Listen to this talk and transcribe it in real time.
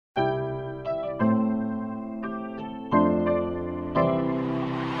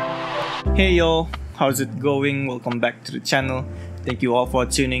Hey y'all, how's it going? Welcome back to the channel. Thank you all for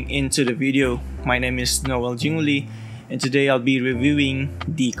tuning into the video. My name is Noel Jinguli and today I'll be reviewing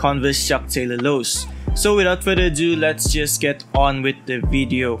the Converse Chuck Taylor Lows. So without further ado, let's just get on with the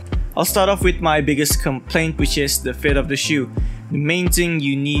video. I'll start off with my biggest complaint, which is the fit of the shoe. The main thing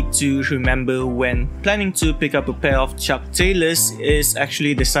you need to remember when planning to pick up a pair of Chuck Taylors is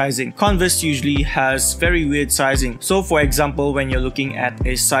actually the sizing. Converse usually has very weird sizing. So for example, when you're looking at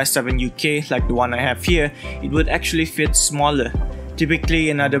a size 7 UK like the one I have here, it would actually fit smaller. Typically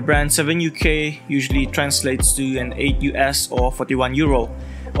another brand 7 UK usually translates to an 8 US or 41 Euro,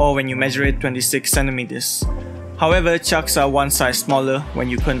 or when you measure it 26 centimeters. However, Chucks are one size smaller when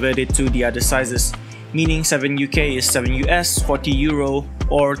you convert it to the other sizes, meaning 7 UK is 7 US, 40 Euro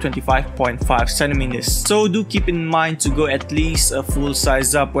or 25.5 centimeters. So do keep in mind to go at least a full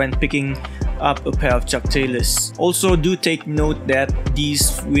size up when picking up a pair of Chuck Taylors. Also do take note that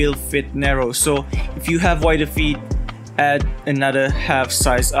these will fit narrow, so if you have wider feet, add another half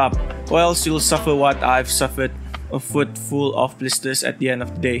size up, or else you'll suffer what I've suffered, a foot full of blisters at the end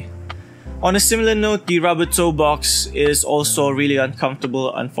of the day. On a similar note, the rubber toe box is also really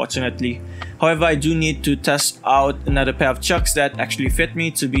uncomfortable, unfortunately. However, I do need to test out another pair of Chucks that actually fit me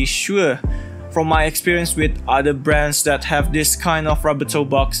to be sure. From my experience with other brands that have this kind of rubber toe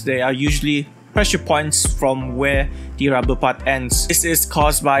box, they are usually pressure points from where the rubber part ends. This is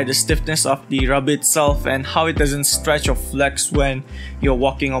caused by the stiffness of the rubber itself and how it doesn't stretch or flex when you're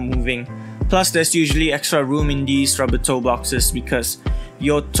walking or moving. Plus, there's usually extra room in these rubber toe boxes because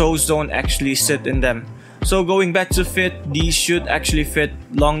your toes don't actually sit in them. So going back to fit, these should actually fit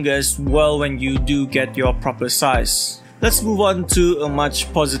longer as well when you do get your proper size. Let's move on to a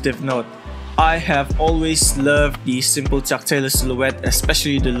much positive note. I have always loved the simple Chuck Taylor silhouette,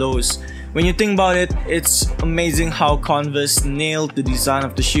 especially the lows. When you think about it, it's amazing how Converse nailed the design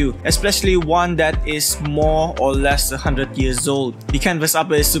of the shoe, especially one that is more or less 100 years old. The canvas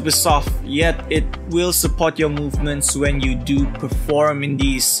upper is super soft, yet it will support your movements when you do perform in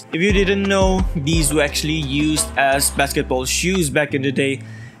these. If you didn't know, these were actually used as basketball shoes back in the day,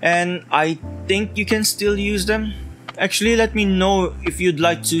 and I think you can still use them. Actually, let me know if you'd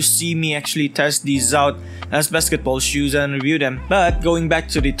like to see me actually test these out as basketball shoes and review them. But going back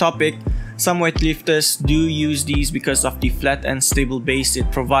to the topic, some weightlifters do use these because of the flat and stable base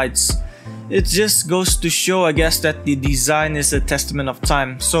it provides. It just goes to show, I guess, that the design is a testament of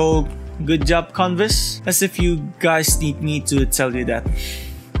time. So good job, Converse. As if you guys need me to tell you that.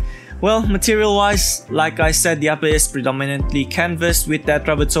 Well, material wise, like I said, the upper is predominantly canvas with that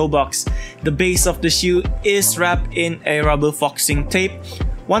rubber toe box. The base of the shoe is wrapped in a rubber foxing tape.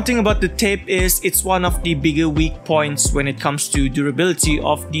 One thing about the tape is it's one of the bigger weak points when it comes to durability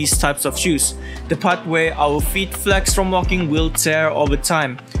of these types of shoes. The part where our feet flex from walking will tear over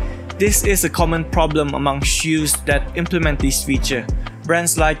time. This is a common problem among shoes that implement this feature.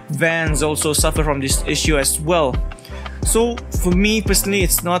 Brands like Vans also suffer from this issue as well. So for me personally,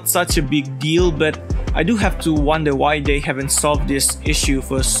 it's not such a big deal, but I do have to wonder why they haven't solved this issue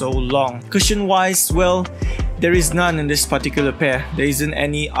for so long. Cushion wise, well, there is none in this particular pair. There isn't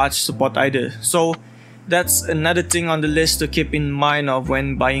any arch support either. So that's another thing on the list to keep in mind of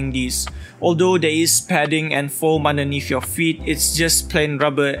when buying these. Although there is padding and foam underneath your feet, it's just plain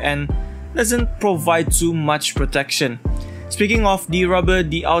rubber and doesn't provide too much protection. Speaking of the rubber,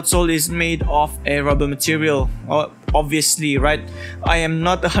 the outsole is made of a rubber material. Obviously, right? I am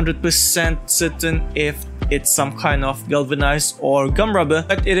not 100% certain if it's some kind of galvanized or gum rubber,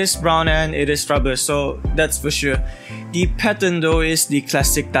 but it is brown and it is rubber, so that's for sure. The pattern though is the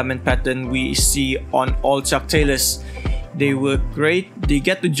classic diamond pattern we see on all Chuck Taylors. They work great, they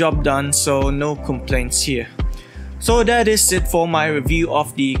get the job done, so no complaints here. So that is it for my review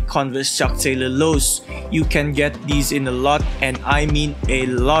of the Converse Chuck Taylor Lows. You can get these in a lot, and I mean a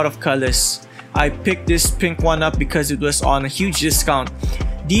lot of colors. I picked this pink one up because it was on a huge discount.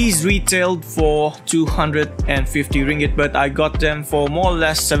 These retailed for 250 ringgit, but I got them for more or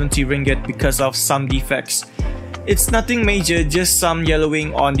less 70 ringgit because of some defects. It's nothing major, just some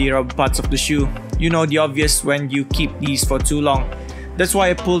yellowing on the rubber parts of the shoe. You know, the obvious when you keep these for too long. That's why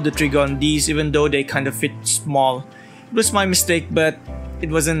I pulled the trigger on these even though they kind of fit small. It was my mistake, but it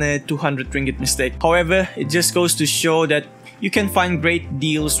wasn't a 200 ringgit mistake. However, it just goes to show that you can find great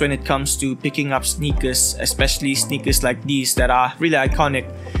deals when it comes to picking up sneakers, especially sneakers like these that are really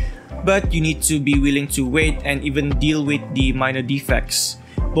iconic. But you need to be willing to wait and even deal with the minor defects.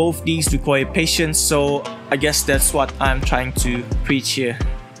 Both these require patience, so I guess that's what I'm trying to preach here.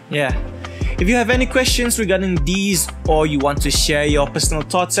 Yeah. If you have any questions regarding these or you want to share your personal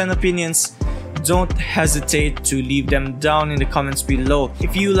thoughts and opinions, don't hesitate to leave them down in the comments below.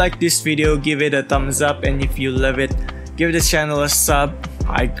 If you like this video, give it a thumbs up, and if you love it, give the channel a sub.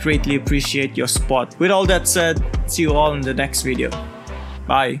 I greatly appreciate your support. With all that said, see you all in the next video.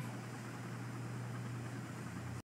 Bye.